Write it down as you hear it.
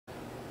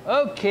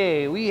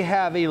Okay, we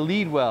have a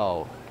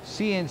Leadwell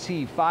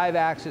CNC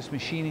 5-axis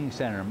machining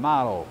center,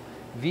 model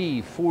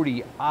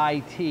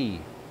V40IT,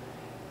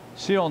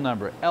 serial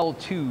number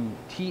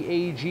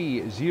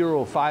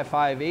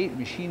L2TAG0558.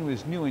 Machine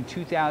was new in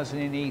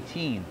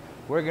 2018.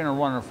 We're going to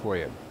run it for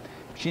you.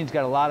 Machine's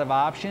got a lot of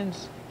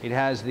options. It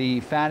has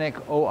the FANUC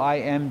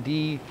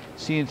OIMD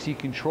CNC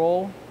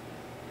control.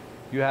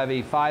 You have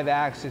a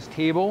 5-axis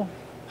table.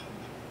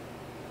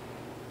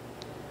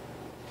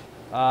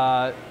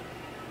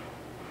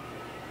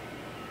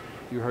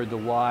 You heard the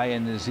Y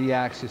and the Z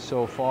axis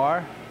so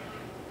far.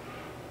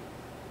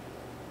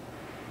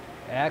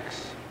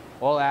 X,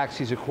 all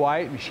axes are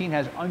quiet. Machine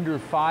has under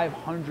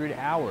 500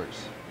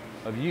 hours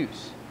of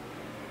use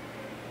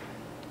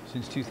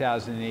since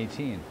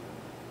 2018.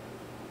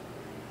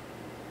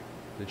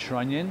 The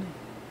trunnion.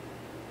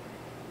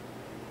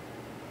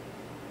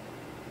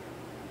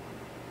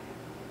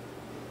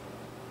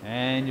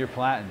 And your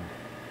platen.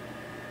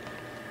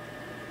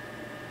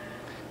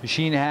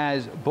 Machine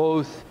has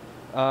both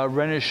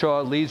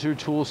Renishaw laser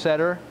tool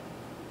setter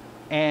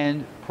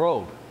and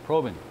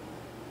probing.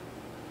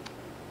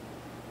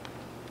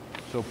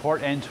 So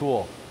part and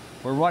tool.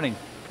 We're running.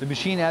 The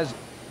machine has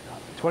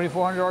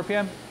 2,400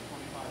 RPM?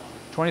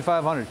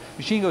 2,500.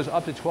 Machine goes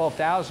up to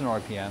 12,000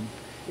 RPM.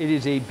 It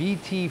is a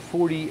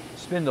BT40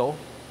 spindle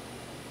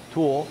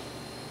tool.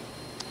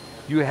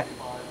 You have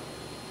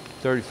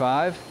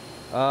 35, 30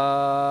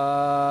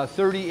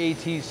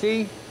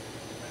 ATC,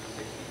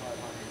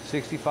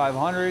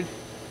 6,500.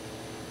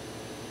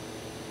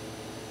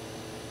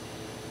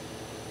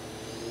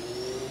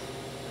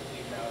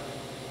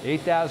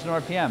 8,000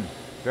 RPM,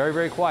 very,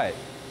 very quiet.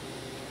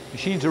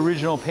 Machine's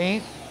original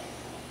paint,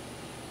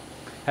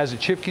 has a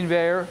chip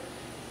conveyor,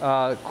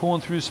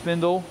 cooling through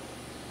spindle.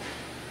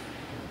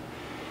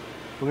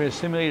 We're going to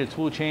simulate a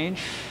tool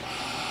change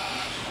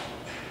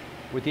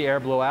with the air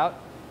blowout.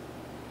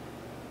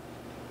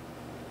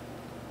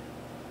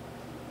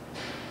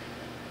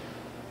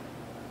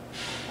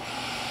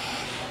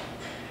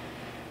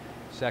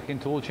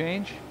 Second tool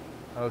change,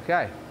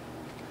 okay.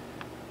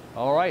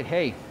 All right,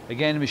 hey,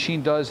 again, the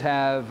machine does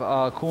have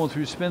cooling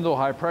through spindle,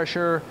 high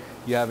pressure.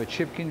 You have a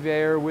chip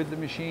conveyor with the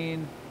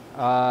machine,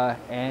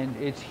 and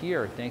it's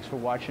here. Thanks for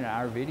watching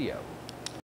our video.